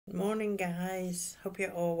Morning, guys. Hope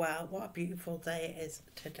you're all well. What a beautiful day it is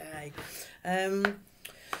today.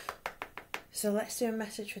 So let's do a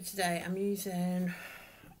message for today. I'm using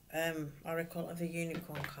Oracle of the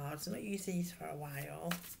Unicorn cards. I've not used these for a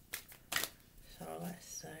while. So let's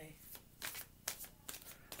see.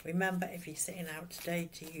 Remember, if you're sitting out today,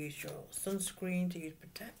 to use your sunscreen, to use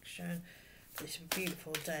protection. It's a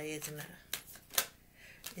beautiful day, isn't it?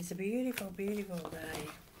 It's a beautiful, beautiful day.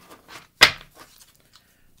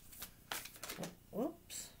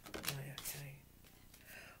 Oops. Right,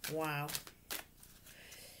 okay. Wow.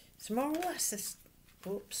 It's more or less this,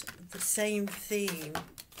 the same theme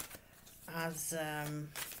as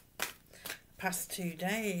past 2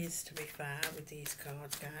 days, to be fair, with these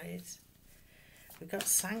cards, guys. We've got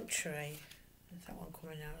Sanctuary. Is that one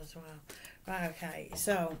coming out as well? Right, okay.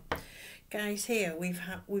 So, guys, here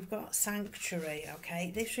we've got Sanctuary,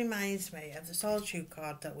 okay? This reminds me of the Solitude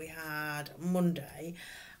card that we had Monday.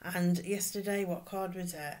 And yesterday, what card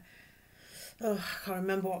was it? Oh, I can't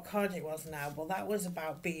remember what card it was now, but that was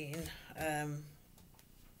about being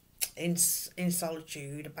in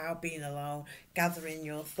solitude, about being alone, gathering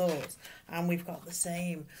your thoughts. And we've got the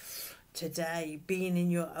same today, being in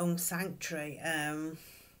your own sanctuary,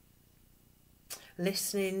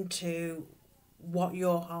 listening to what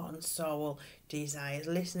your heart and soul desires,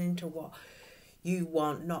 listening to what you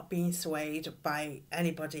want, not being swayed by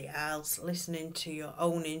anybody else, listening to your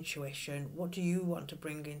own intuition. What do you want to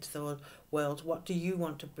bring into the world? What do you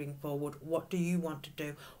want to bring forward? What do you want to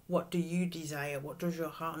do? What do you desire? What does your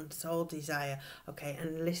heart and soul desire? Okay,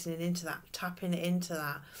 and listening into that, tapping into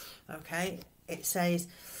that. Okay, it says,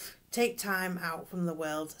 take time out from the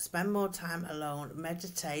world, spend more time alone,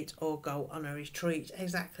 meditate, or go on a retreat.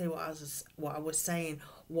 Exactly what I was saying.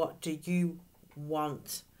 What do you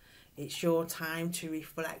want? It's your time to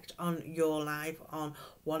reflect on your life, on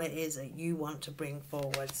what it is that you want to bring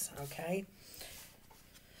forwards, okay?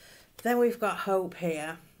 Then we've got hope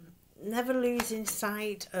here. Never losing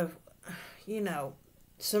sight of,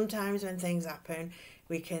 sometimes when things happen,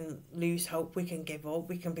 we can lose hope, we can give up,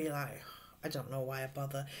 we can be like, I don't know why I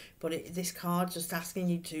bother. But this card just asking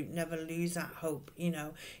you to never lose that hope.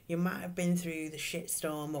 You might have been through the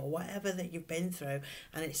shitstorm or whatever that you've been through,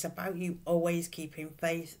 and it's about you always keeping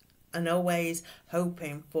faith and always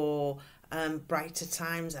hoping for brighter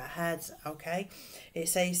times ahead, okay? It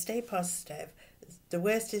says, stay positive. The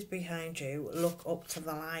worst is behind you. Look up to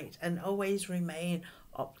the light and always remain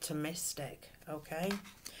optimistic, okay?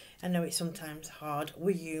 I know it's sometimes hard.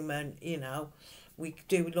 We're human, We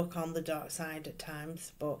do look on the dark side at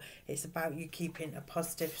times, but it's about you keeping a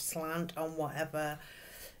positive slant on whatever,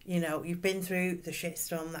 you've been through the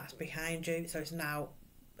shitstorm that's behind you. So it's now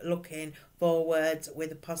looking forwards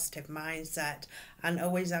with a positive mindset and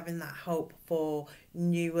always having that hope for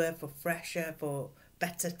newer, for fresher, for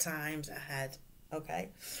better times ahead. Okay,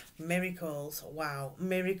 miracles. Wow,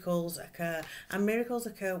 miracles occur, and miracles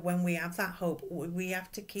occur when we have that hope. We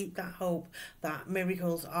have to keep that hope that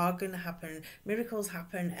miracles are going to happen. Miracles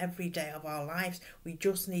happen every day of our lives. We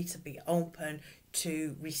just need to be open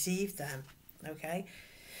to receive them. Okay,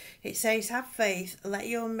 it says, have faith, let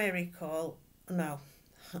your miracle,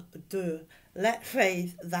 let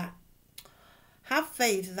faith that have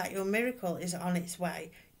faith that your miracle is on its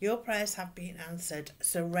way. Your prayers have been answered.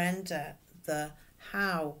 Surrender the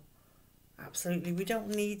how. Absolutely, we don't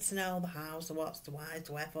need to know the hows, the whats, the whys,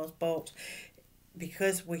 the wherefores, but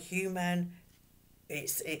because we're human,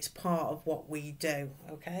 it's part of what we do.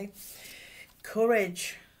 Okay,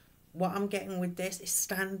 courage. What I'm getting with this is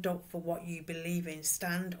stand up for what you believe in.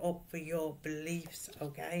 Stand up for your beliefs.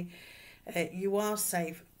 Okay. You are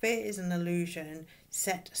safe. Fear is an illusion.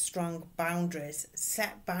 Set strong boundaries.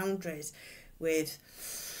 Set boundaries with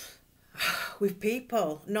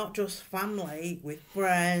people, not just family, with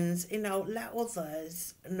friends. Let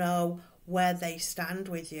others know where they stand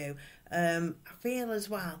with you. I feel as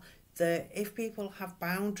well that if people have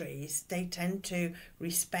boundaries, they tend to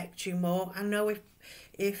respect you more. I know if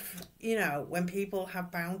when people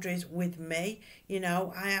have boundaries with me,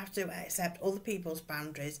 I have to accept other people's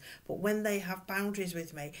boundaries, but when they have boundaries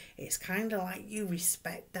with me, it's kind of like you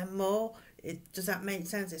respect them more. Does that make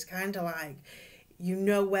sense? It's kind of like you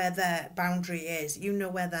know where their boundary is, you know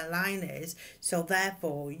where their line is, so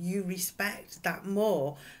therefore you respect that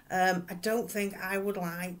more. I don't think I would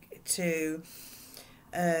like to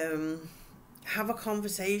have a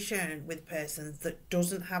conversation with a person that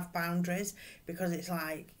doesn't have boundaries, because it's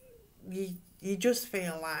like you just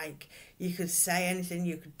feel like you could say anything,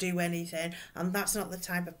 you could do anything, and that's not the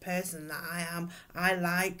type of person that I am. I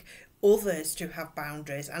like others to have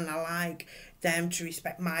boundaries, and I like them to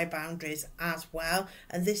respect my boundaries as well.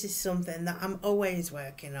 And this is something that I'm always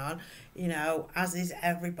working on, you know, as is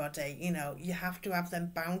everybody. You know, you have to have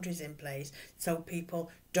them boundaries in place so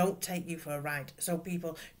people don't take you for a ride, so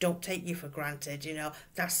people don't take you for granted. You know,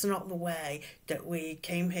 that's not the way that we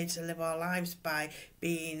came here to live our lives, by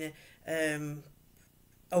being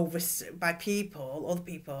over by people, other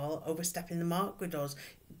people overstepping the mark with us.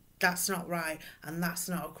 That's not right, and that's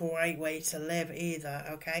not a great way to live either.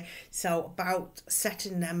 Okay, so about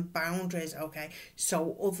setting them boundaries, okay,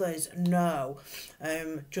 so others know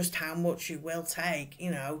just how much you will take,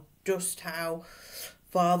 you know, just how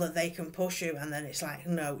far that they can push you. And then it's like,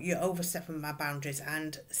 no, you're overstepping my boundaries.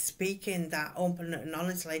 And speaking that open and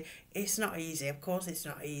honestly, it's not easy. Of course it's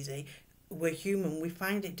not easy. We're human, we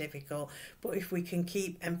find it difficult, but if we can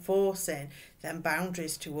keep enforcing them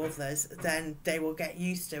boundaries to others, then they will get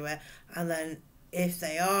used to it. And then if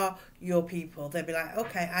they are your people, they'll be like,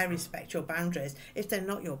 okay, I respect your boundaries. If they're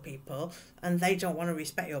not your people and they don't want to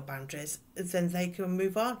respect your boundaries, then they can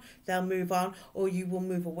move on. They'll move on, or you will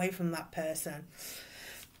move away from that person.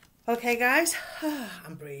 Okay, guys,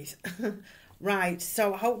 and breathe. Right,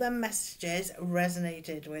 so I hope them messages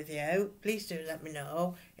resonated with you. Please do let me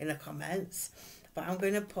know in the comments. But I'm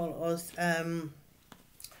going to pull us a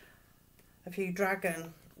few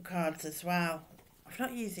dragon cards as well. I've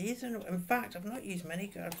not used these, in fact, I've not used many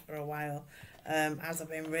cards for a while, as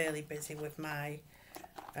I've been really busy with my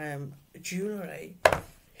jewellery.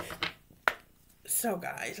 So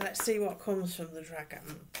guys, let's see what comes from the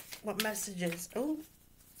dragon. What messages, oh,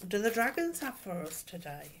 do the dragons have for us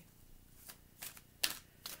today?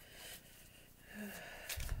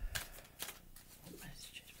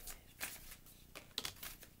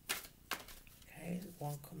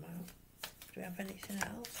 One come out. Do we have anything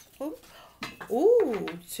else? Oh,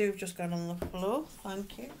 two have just gone on the floor.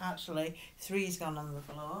 Thank you. Actually, three's gone on the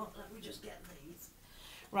floor. Let me just get these.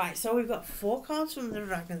 Right, so we've got 4 cards from the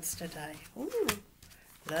dragons today. Ooh,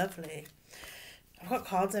 lovely. I've got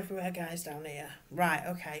cards everywhere, guys, down here. Right,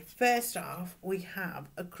 okay. First off, we have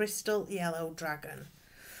a crystal yellow dragon.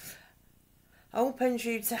 Opens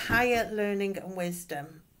you to higher learning and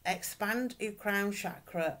wisdom. Expand your crown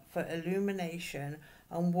chakra for illumination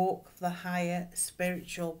and walk the higher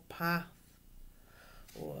spiritual path.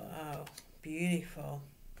 Wow, beautiful.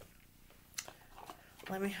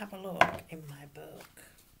 Let me have a look in my book.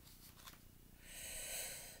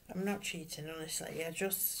 I'm not cheating, honestly. I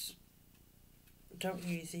just don't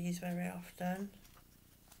use these very often.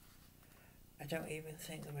 I don't even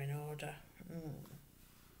think they're in order.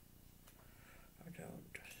 I don't.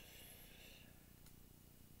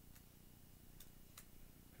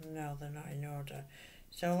 No, they're not in order.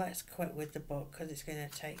 So let's quit with the book because it's going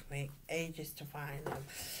to take me ages to find them.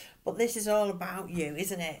 But this is all about you,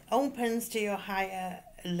 isn't it? Opens to your higher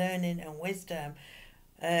learning and wisdom.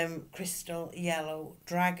 Crystal yellow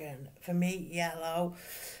dragon. For me, yellow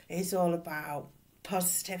is all about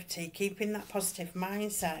positivity, keeping that positive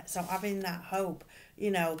mindset. So having that hope. You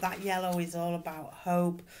know, that yellow is all about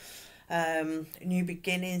hope. New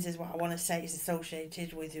beginnings is what I want to say. It's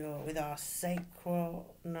associated with our solar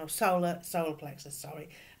plexus. Sorry,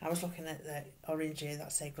 I was looking at the orange here.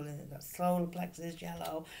 That's sacral, that solar plexus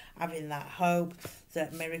yellow. Having that hope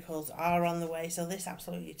that miracles are on the way. So this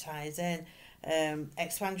absolutely ties in.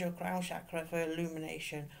 Expand your crown chakra for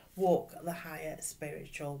illumination. Walk the higher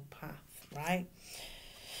spiritual path. Right.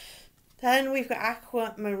 Then we've got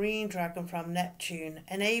aquamarine dragon from Neptune.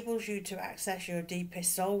 Enables you to access your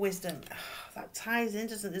deepest soul wisdom. That ties in,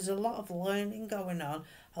 doesn't it? There's a lot of learning going on,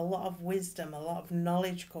 a lot of wisdom, a lot of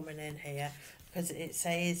knowledge coming in here, because it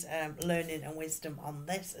says learning and wisdom on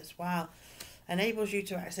this as well. Enables you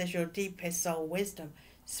to access your deepest soul wisdom,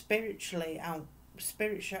 spiritually and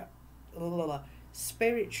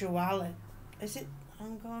spirituality. Is it?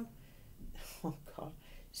 Hang on. Oh God.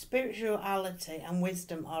 Spirituality and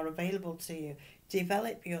wisdom are available to you.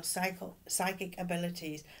 Develop your psychic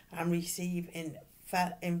abilities and receive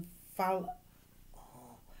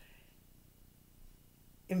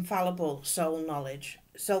infallible soul knowledge.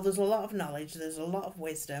 So there's a lot of knowledge, there's a lot of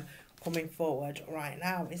wisdom coming forward right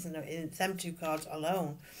now, isn't it? In them 2 cards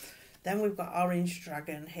alone. Then we've got orange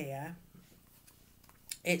dragon here.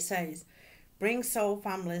 It says, bring soul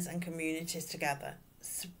families and communities together.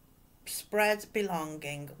 Spread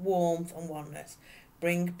belonging, warmth and oneness.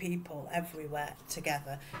 Bring people everywhere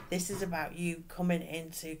together. This is about you coming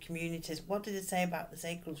into communities. What did it say about the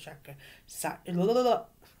sacral chakra?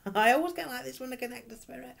 I always get like this when I connect the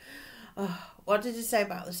spirit. What did it say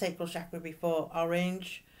about the sacral chakra before?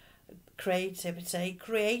 Orange, creativity,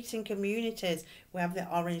 creating communities. We have the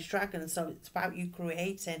orange dragon, so it's about you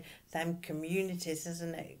creating them communities,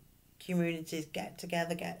 isn't it? communities, getting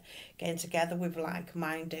together with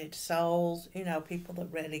like-minded souls, you know, people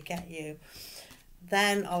that really get you.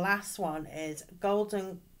 Then our last one is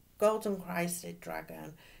golden Christed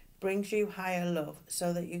dragon brings you higher love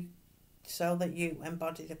so that you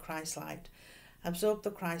embody the Christ light. Absorb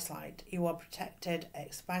the Christ light. You are protected.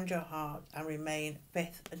 Expand your heart and remain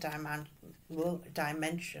fifth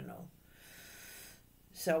dimensional.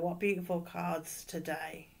 So what beautiful cards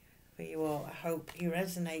today for you all. I hope you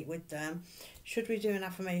resonate with them. Should we do an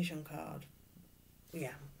affirmation card?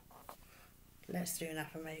 Yeah. Let's do an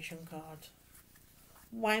affirmation card.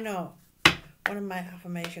 Why not? One of my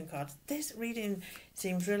affirmation cards. This reading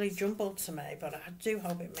seems really jumbled to me, but I do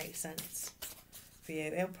hope it makes sense for you.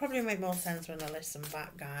 It'll probably make more sense when I listen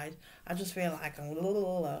back, guys. I just feel like I'm...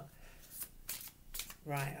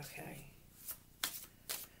 Right, okay.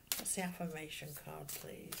 What's the affirmation card,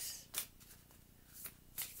 please?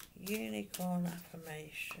 Unicorn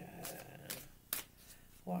affirmation.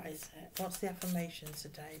 What is it? What's the affirmation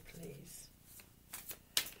today, please?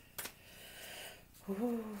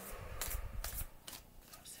 Ooh.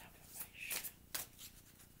 What's the affirmation?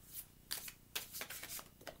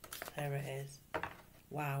 There it is.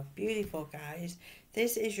 Wow, beautiful, guys.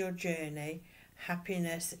 This is your journey.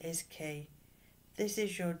 Happiness is key. This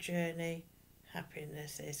is your journey.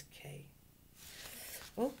 Happiness is key.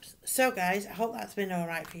 Oops. So, guys, I hope that's been all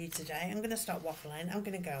right for you today. I'm going to stop waffling. I'm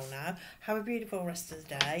going to go now. Have a beautiful rest of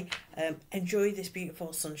the day. Enjoy this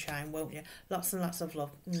beautiful sunshine, won't you? Lots and lots of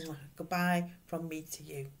love. Goodbye from me to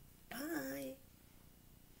you. Bye.